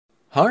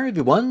Hi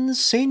everyone,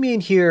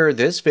 Sandman here.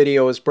 This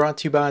video is brought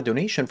to you by a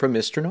donation from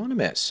Mr.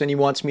 Anonymous, and he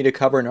wants me to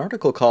cover an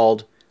article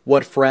called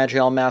What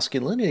Fragile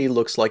Masculinity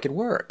Looks Like at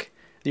Work.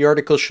 The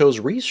article shows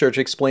research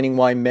explaining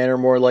why men are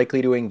more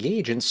likely to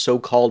engage in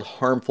so-called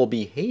harmful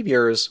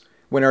behaviors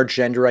when our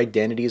gender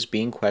identity is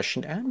being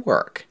questioned at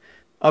work.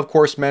 Of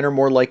course, men are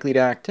more likely to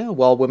act out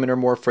while women are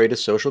more afraid of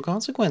social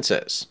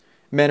consequences.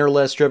 Men are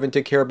less driven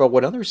to care about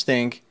what others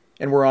think,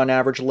 and we're on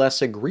average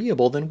less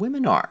agreeable than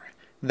women are.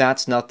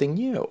 That's nothing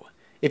new.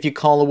 If you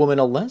call a woman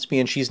a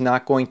lesbian, she's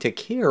not going to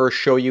care or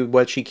show you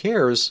what she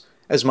cares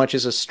as much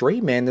as a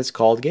straight man that's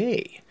called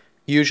gay.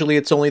 Usually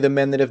it's only the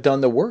men that have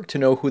done the work to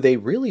know who they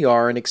really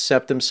are and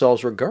accept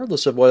themselves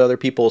regardless of what other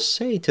people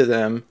say to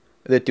them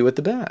that do it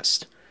the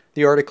best.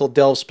 The article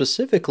delves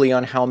specifically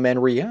on how men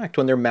react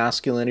when their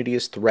masculinity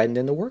is threatened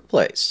in the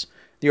workplace.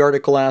 The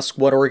article asks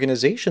what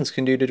organizations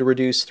can do to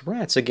reduce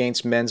threats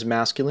against men's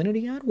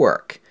masculinity at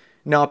work.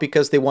 Not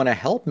because they want to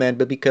help men,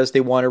 but because they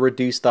want to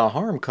reduce the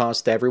harm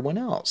caused to everyone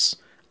else.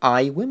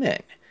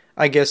 Women.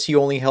 I guess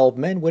you only help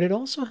men when it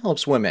also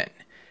helps women.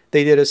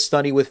 They did a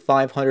study with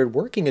 500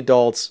 working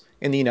adults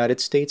in the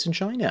United States and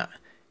China,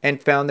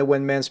 and found that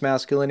when men's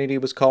masculinity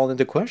was called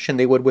into question,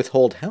 they would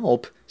withhold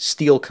help,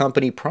 steal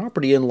company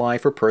property, and lie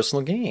for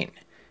personal gain.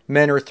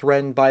 Men are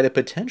threatened by the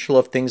potential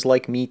of things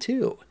like Me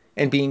Too,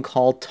 and being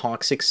called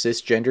toxic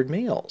cisgendered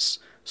males,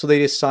 so they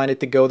decided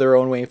to go their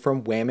own way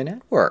from women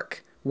at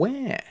work.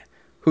 Wah!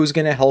 Who's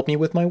going to help me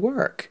with my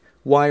work?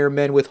 Why are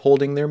men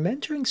withholding their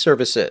mentoring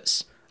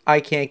services? I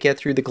can't get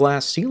through the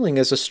glass ceiling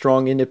as a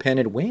strong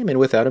independent woman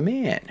without a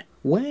man.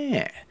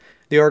 Wah!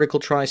 The article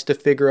tries to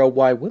figure out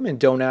why women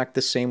don't act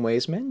the same way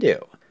as men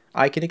do.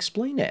 I can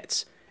explain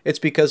it. It's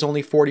because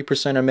only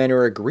 40% of men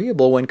are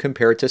agreeable when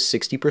compared to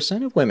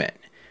 60% of women.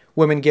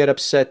 Women get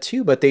upset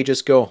too, but they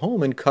just go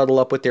home and cuddle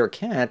up with their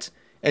cat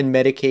and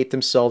medicate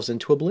themselves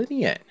into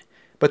oblivion.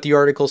 But the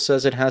article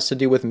says it has to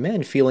do with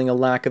men feeling a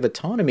lack of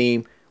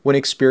autonomy when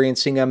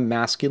experiencing a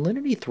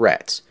masculinity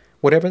threat,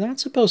 whatever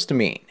that's supposed to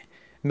mean.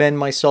 Men,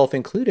 myself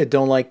included,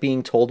 don't like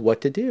being told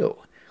what to do.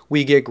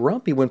 We get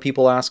grumpy when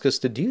people ask us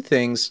to do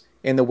things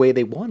in the way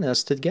they want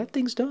us to get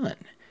things done.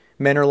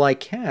 Men are like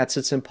cats,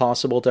 it's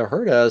impossible to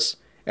hurt us,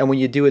 and when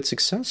you do it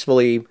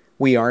successfully,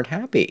 we aren't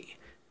happy.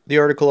 The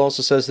article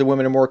also says that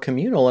women are more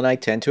communal, and I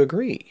tend to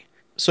agree.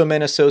 So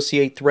men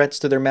associate threats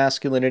to their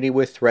masculinity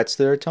with threats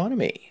to their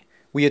autonomy.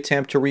 We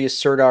attempt to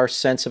reassert our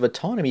sense of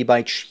autonomy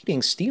by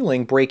cheating,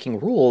 stealing, breaking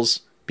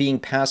rules, being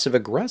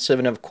passive-aggressive,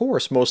 and of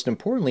course, most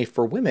importantly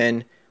for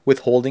women,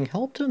 withholding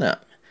help to them.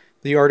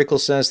 The article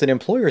says that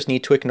employers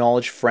need to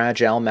acknowledge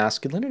fragile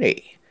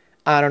masculinity.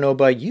 I don't know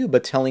about you,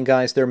 but telling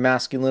guys their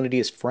masculinity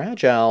is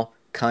fragile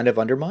kind of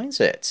undermines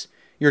it.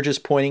 You're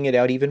just pointing it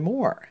out even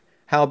more.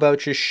 How about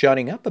just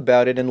shutting up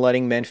about it and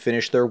letting men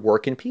finish their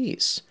work in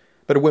peace?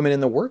 But women in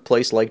the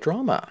workplace like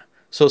drama,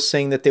 so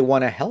saying that they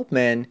want to help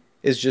men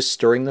is just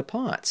stirring the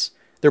pots.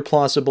 Their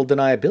plausible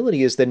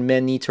deniability is that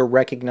men need to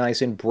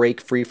recognize and break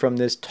free from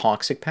this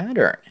toxic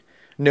pattern.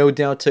 No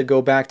doubt to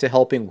go back to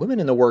helping women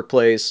in the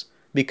workplace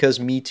because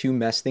Me Too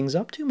messed things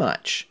up too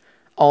much.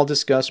 I'll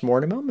discuss more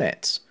in a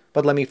moment,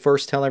 but let me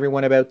first tell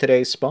everyone about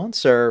today's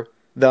sponsor,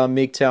 the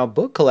MGTOW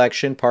Book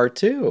Collection Part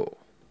 2.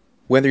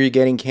 Whether you're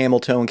getting camel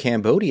toe in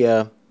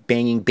Cambodia,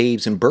 banging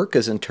babes in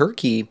burqas in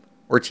Turkey,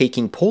 or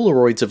taking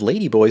Polaroids of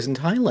ladyboys in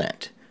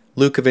Thailand,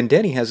 Luca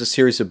Vendetti has a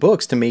series of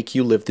books to make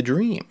you live the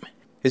dream.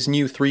 His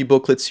new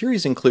 3-booklet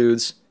series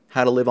includes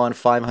How to Live on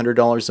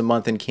 $500 a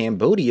Month in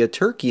Cambodia,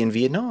 Turkey, and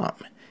Vietnam,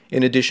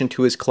 in addition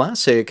to his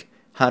classic,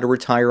 How to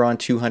Retire on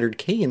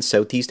 $200K in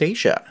Southeast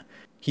Asia.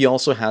 He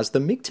also has the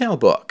MGTOW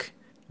book.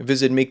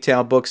 Visit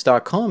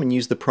MGTOWbooks.com and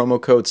use the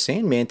promo code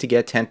SANDMAN to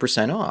get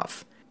 10%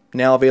 off.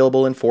 Now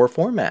available in 4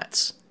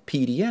 formats: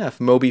 PDF,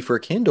 Mobi for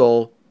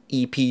Kindle,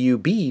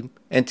 EPUB,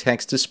 and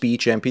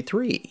text-to-speech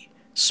MP3.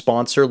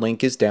 Sponsor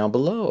link is down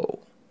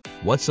below.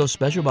 What's so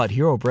special about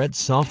Hero Bread's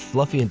soft,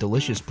 fluffy, and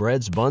delicious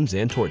breads, buns,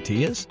 and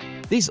tortillas?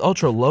 These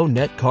ultra-low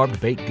net-carb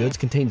baked goods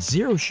contain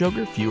zero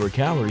sugar, fewer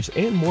calories,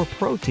 and more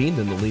protein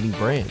than the leading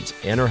brands,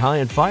 and are high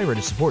in fiber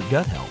to support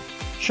gut health.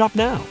 Shop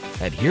now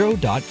at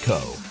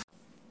hero.co.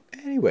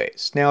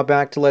 Anyways, now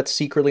back to let's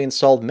secretly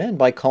insult men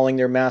by calling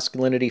their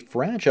masculinity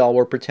fragile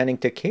or pretending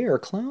to care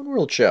Clown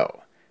World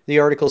show. The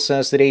article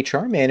says that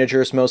HR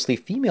managers, mostly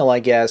female I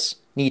guess,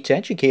 need to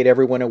educate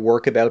everyone at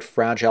work about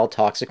fragile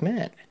toxic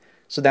men.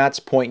 So that's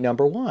point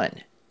number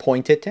 1.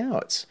 Point it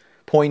out.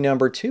 Point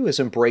number 2 is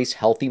embrace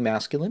healthy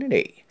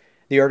masculinity.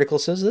 The article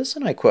says this,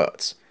 and I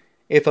quote,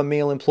 If a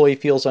male employee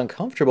feels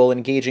uncomfortable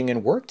engaging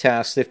in work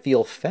tasks that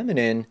feel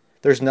feminine,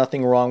 there's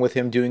nothing wrong with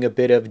him doing a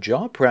bit of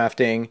job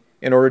crafting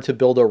in order to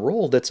build a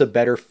role that's a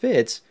better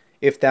fit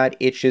if that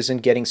itch isn't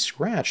getting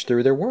scratched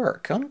through their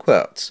work,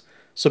 unquote.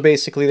 So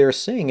basically they're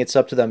saying it's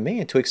up to the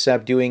man to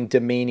accept doing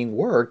demeaning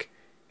work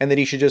and that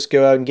he should just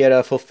go out and get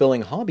a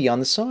fulfilling hobby on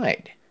the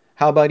side.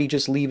 How about he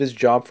just leave his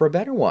job for a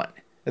better one?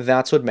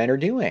 That's what men are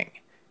doing.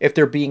 If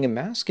they're being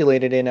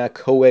emasculated in a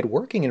co-ed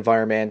working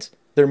environment,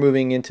 they're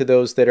moving into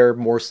those that are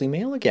mostly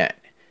male again.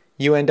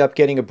 You end up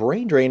getting a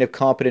brain drain of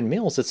competent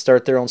males that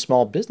start their own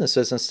small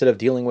businesses instead of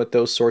dealing with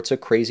those sorts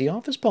of crazy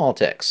office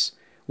politics.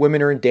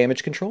 Women are in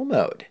damage control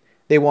mode.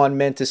 They want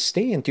men to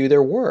stay and do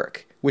their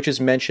work, which is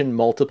mentioned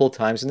multiple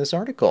times in this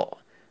article.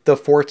 The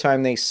fourth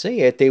time they say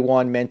it, they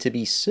want men to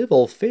be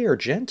civil, fair,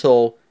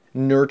 gentle,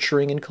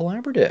 nurturing, and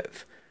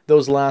collaborative.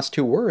 Those last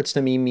two words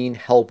to me mean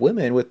help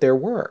women with their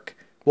work,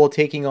 while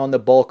taking on the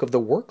bulk of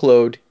the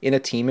workload in a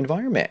team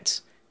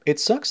environment. It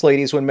sucks,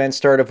 ladies, when men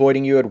start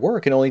avoiding you at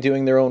work and only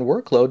doing their own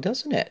workload,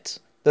 doesn't it?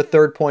 The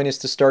third point is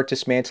to start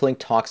dismantling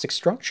toxic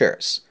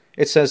structures.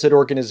 It says that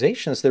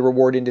organizations that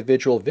reward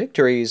individual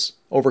victories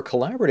over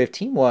collaborative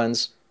team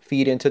ones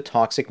feed into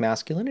toxic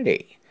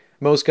masculinity.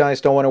 Most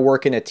guys don't want to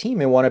work in a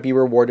team and want to be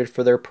rewarded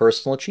for their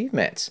personal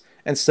achievements,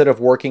 instead of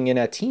working in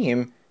a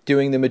team,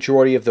 doing the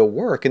majority of the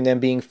work, and then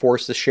being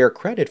forced to share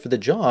credit for the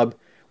job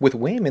with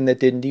women that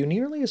didn't do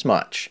nearly as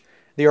much.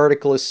 The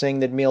article is saying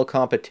that male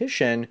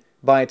competition,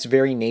 by its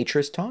very nature,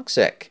 is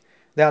toxic.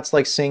 That's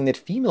like saying that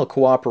female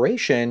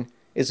cooperation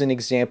is an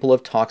example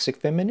of toxic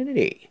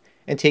femininity,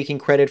 and taking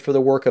credit for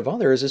the work of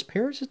others is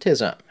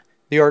parasitism.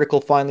 The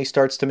article finally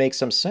starts to make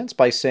some sense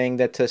by saying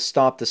that to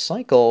stop the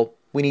cycle,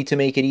 we need to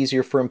make it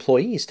easier for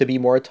employees to be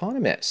more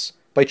autonomous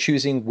by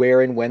choosing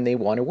where and when they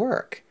want to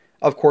work.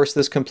 Of course,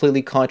 this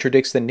completely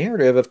contradicts the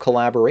narrative of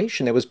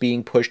collaboration that was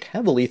being pushed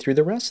heavily through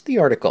the rest of the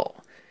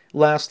article.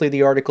 Lastly,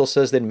 the article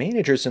says that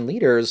managers and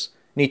leaders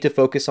need to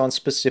focus on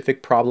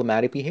specific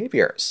problematic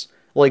behaviors,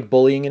 like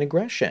bullying and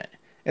aggression,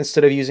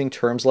 instead of using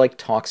terms like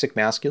toxic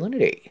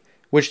masculinity,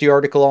 which the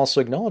article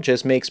also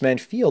acknowledges makes men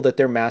feel that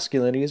their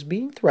masculinity is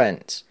being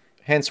threatened.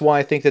 Hence why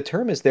I think the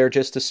term is there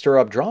just to stir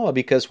up drama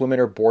because women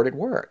are bored at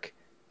work.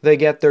 They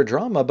get their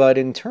drama, but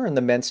in turn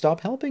the men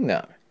stop helping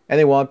them, and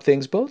they want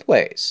things both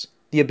ways.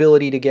 The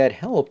ability to get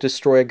help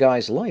destroy a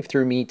guy's life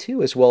through Me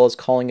Too, as well as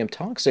calling him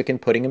toxic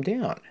and putting him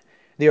down.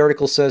 The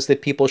article says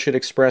that people should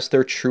express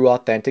their true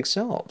authentic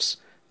selves.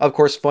 Of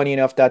course, funny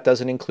enough, that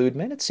doesn't include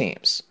men, it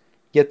seems.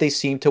 Yet they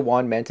seem to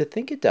want men to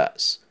think it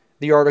does.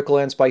 The article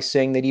ends by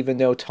saying that even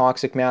though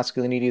toxic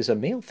masculinity is a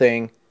male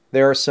thing,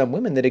 there are some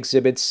women that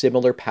exhibit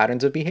similar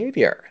patterns of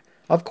behavior.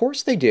 Of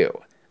course they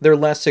do. They're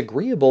less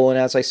agreeable, and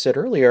as I said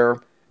earlier,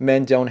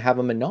 men don't have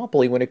a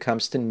monopoly when it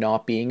comes to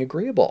not being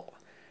agreeable.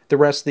 The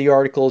rest of the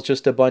article is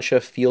just a bunch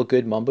of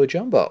feel-good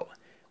mumbo-jumbo.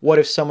 What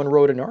if someone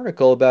wrote an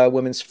article about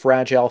women's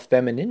fragile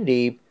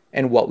femininity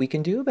and what we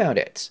can do about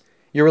it?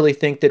 You really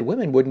think that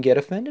women wouldn't get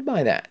offended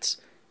by that?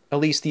 At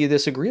least the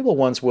disagreeable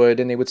ones would,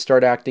 and they would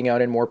start acting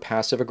out in more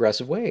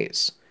passive-aggressive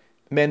ways.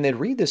 Men that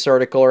read this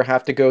article or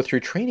have to go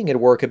through training at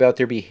work about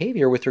their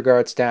behavior with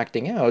regards to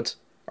acting out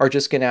are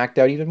just going to act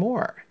out even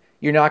more.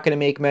 You're not going to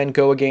make men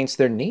go against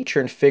their nature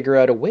and figure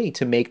out a way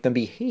to make them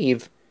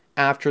behave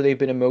after they've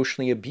been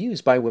emotionally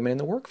abused by women in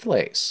the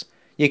workplace.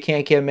 You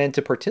can't get men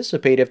to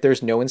participate if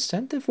there's no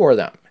incentive for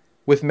them.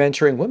 With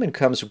mentoring women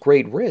comes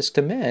great risk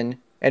to men,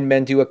 and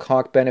men do a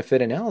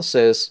cost-benefit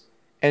analysis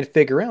and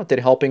figure out that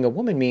helping a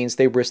woman means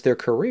they risk their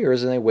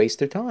careers and they waste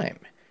their time.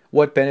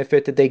 What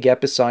benefit did they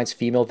get besides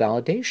female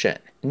validation?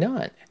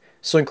 None.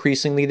 So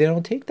increasingly they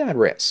don't take that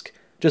risk.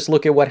 Just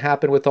look at what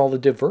happened with all the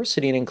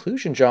diversity and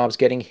inclusion jobs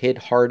getting hit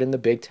hard in the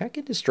big tech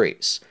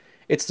industries.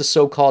 It's the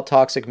so-called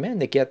toxic men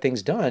that get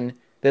things done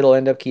that'll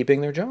end up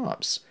keeping their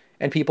jobs.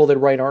 And people that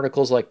write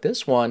articles like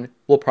this one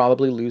will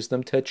probably lose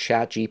them to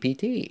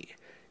ChatGPT.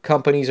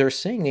 Companies are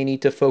saying they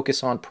need to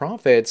focus on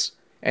profits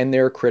and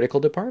their critical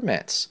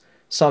departments.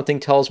 Something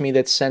tells me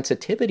that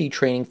sensitivity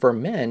training for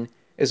men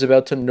is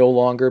about to no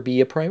longer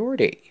be a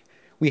priority.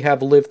 We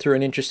have lived through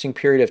an interesting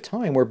period of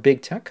time where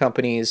big tech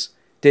companies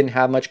didn't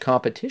have much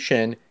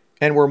competition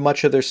and where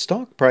much of their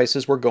stock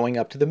prices were going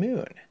up to the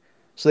moon.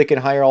 So they could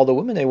hire all the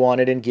women they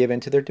wanted and give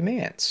in to their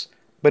demands.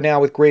 But now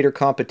with greater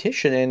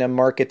competition in a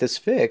market that's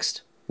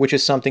fixed, which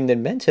is something that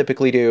men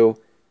typically do,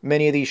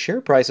 many of these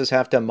share prices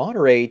have to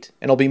moderate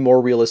and will be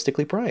more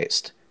realistically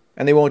priced.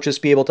 And they won't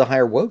just be able to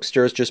hire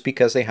wokesters just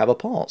because they have a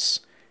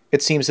pulse.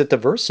 It seems that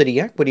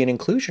diversity, equity, and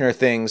inclusion are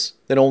things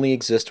that only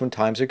exist when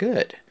times are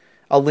good.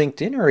 A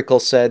LinkedIn article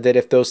said that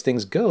if those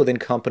things go, then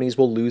companies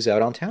will lose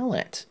out on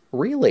talent.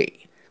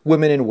 Really?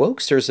 Women and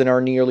wokesters that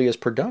aren't nearly as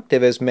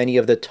productive as many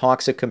of the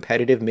toxic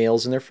competitive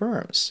males in their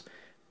firms.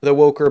 The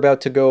woke are about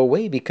to go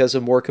away because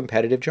of more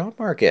competitive job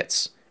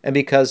markets, and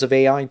because of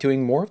AI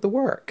doing more of the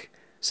work.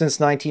 Since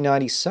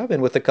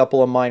 1997, with a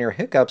couple of minor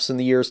hiccups in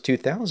the years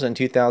 2000,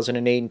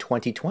 2008, and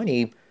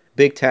 2020,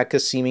 big tech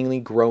has seemingly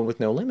grown with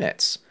no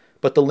limits.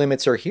 But the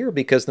limits are here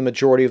because the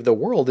majority of the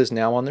world is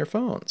now on their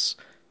phones.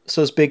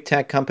 So as big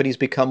tech companies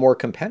become more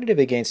competitive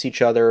against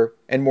each other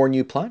and more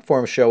new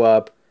platforms show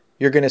up,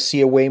 you're going to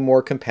see a way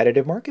more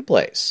competitive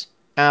marketplace.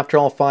 After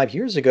all, 5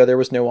 years ago, there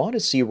was no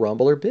Odyssey,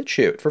 Rumble, or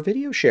BitChute for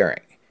video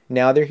sharing.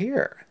 Now they're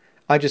here.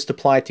 I just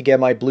applied to get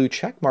my blue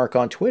check mark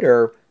on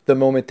Twitter the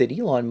moment that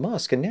Elon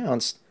Musk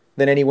announced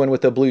that anyone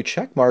with a blue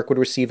check mark would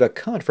receive a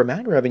cut from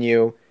ad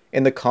revenue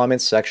in the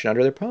comments section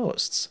under their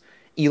posts.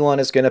 Elon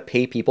is going to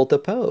pay people to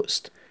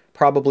post.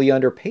 Probably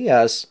underpay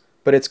us,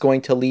 but it's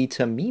going to lead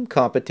to meme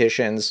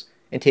competitions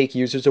and take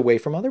users away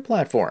from other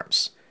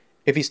platforms.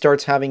 If he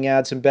starts having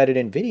ads embedded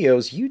in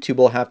videos, YouTube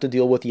will have to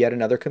deal with yet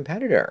another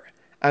competitor,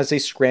 as they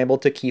scramble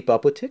to keep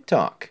up with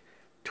TikTok.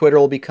 Twitter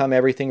will become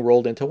everything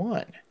rolled into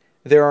one.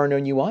 There are no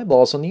new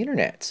eyeballs on the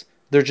internet.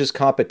 There's just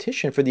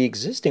competition for the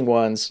existing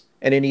ones,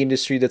 and any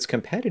industry that's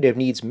competitive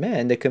needs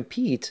men to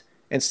compete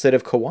instead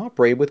of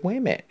cooperate with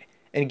women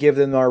and give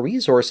them our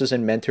resources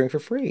and mentoring for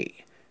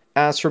free.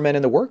 As for men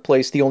in the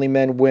workplace, the only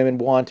men women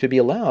want to be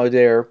allowed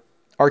there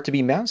are to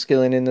be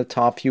masculine in the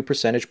top few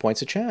percentage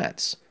points of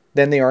chance.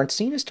 Then they aren't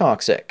seen as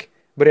toxic.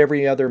 But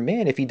every other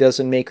man, if he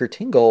doesn't make her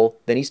tingle,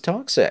 then he's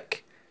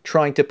toxic.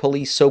 Trying to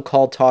police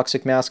so-called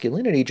toxic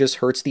masculinity just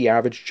hurts the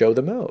average Joe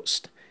the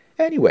most.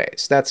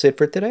 Anyways, that's it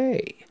for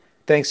today.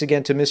 Thanks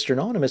again to Mr.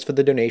 Anonymous for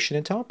the donation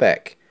and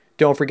topic.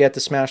 Don't forget to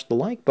smash the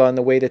like button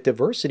the way that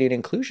diversity and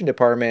inclusion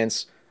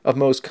departments of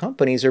most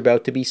companies are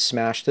about to be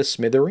smashed to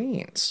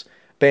smithereens.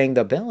 Bang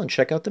the bell and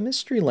check out the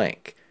mystery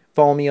link.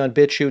 Follow me on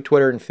BitChute,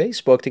 Twitter, and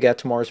Facebook to get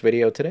tomorrow's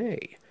video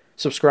today.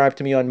 Subscribe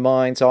to me on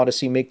Minds,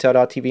 Odyssey,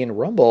 MGTOW.tv, and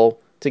Rumble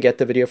to get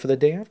the video for the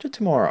day after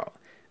tomorrow.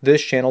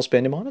 This channel's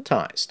been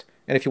demonetized,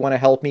 and if you want to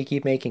help me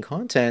keep making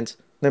content,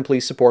 then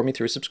please support me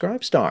through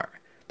Subscribestar.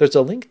 There's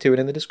a link to it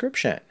in the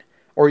description.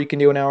 Or you can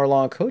do an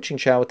hour-long coaching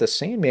chat with the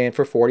Sandman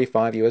for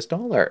 $45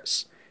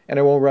 US, and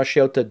I won't rush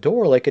you out the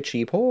door like a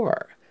cheap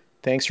whore.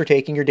 Thanks for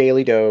taking your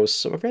daily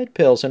dose of red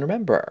pills, and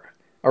remember,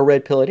 a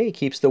red pill a day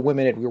keeps the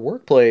women at your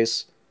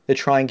workplace that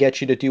try and get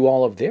you to do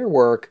all of their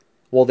work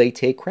while they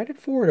take credit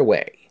for it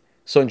away.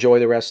 So enjoy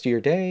the rest of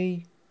your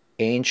day,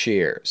 and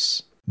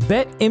cheers.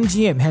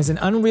 BetMGM has an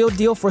unreal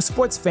deal for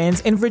sports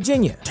fans in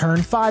Virginia. Turn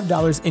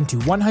 $5 into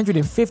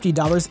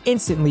 $150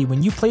 instantly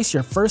when you place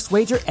your first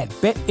wager at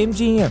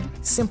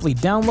BetMGM. Simply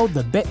download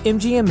the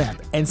BetMGM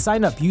app and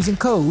sign up using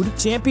code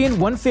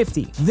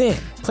Champion150. Then,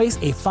 place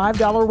a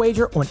 $5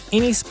 wager on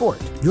any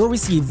sport. You'll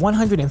receive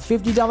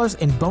 $150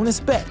 in bonus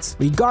bets,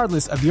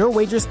 regardless of your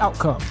wager's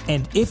outcome.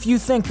 And if you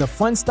think the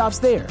fun stops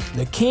there,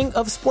 the king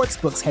of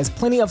sportsbooks has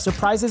plenty of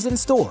surprises in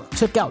store.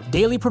 Check out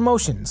daily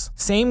promotions,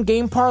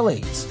 same-game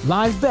parlays,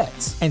 live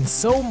bets, and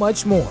so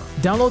much more.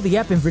 Download the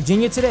app in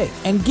Virginia today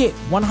and get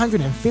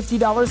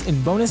 $150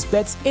 in bonus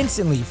bets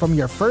instantly from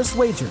your first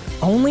wager.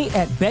 Only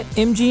at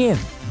BetMGM.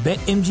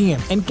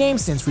 BetMGM and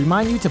GameSense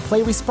remind you to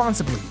play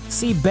responsibly.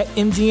 See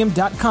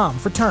BetMGM.com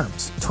for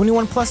terms.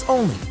 21 plus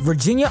only.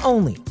 Virginia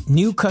only.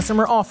 New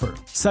customer offer.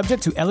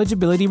 Subject to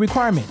eligibility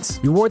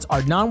requirements. Rewards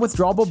are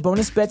non-withdrawable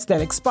bonus bets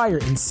that expire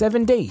in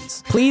 7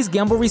 days. Please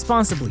gamble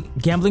responsibly.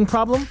 Gambling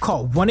problem?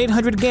 Call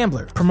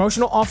 1-800-GAMBLER.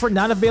 Promotional offer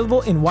not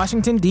available in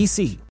Washington,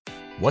 D.C.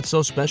 What's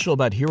so special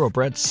about Hero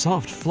Bread's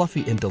soft,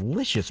 fluffy, and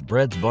delicious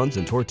breads, buns,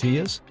 and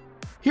tortillas?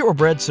 Hero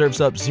Bread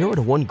serves up 0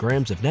 to 1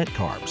 grams of net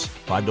carbs,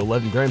 5 to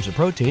 11 grams of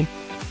protein,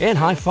 and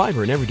high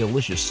fiber in every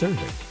delicious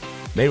serving.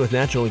 Made with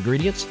natural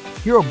ingredients,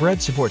 Hero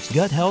Bread supports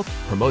gut health,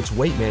 promotes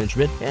weight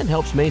management, and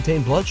helps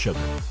maintain blood sugar.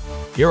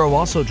 Hero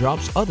also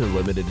drops other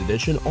limited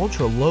edition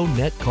ultra-low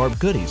net carb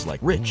goodies like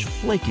rich,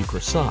 flaky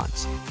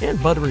croissants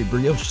and buttery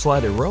brioche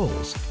slider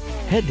rolls.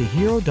 Head to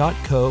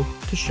hero.co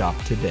to shop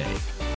today.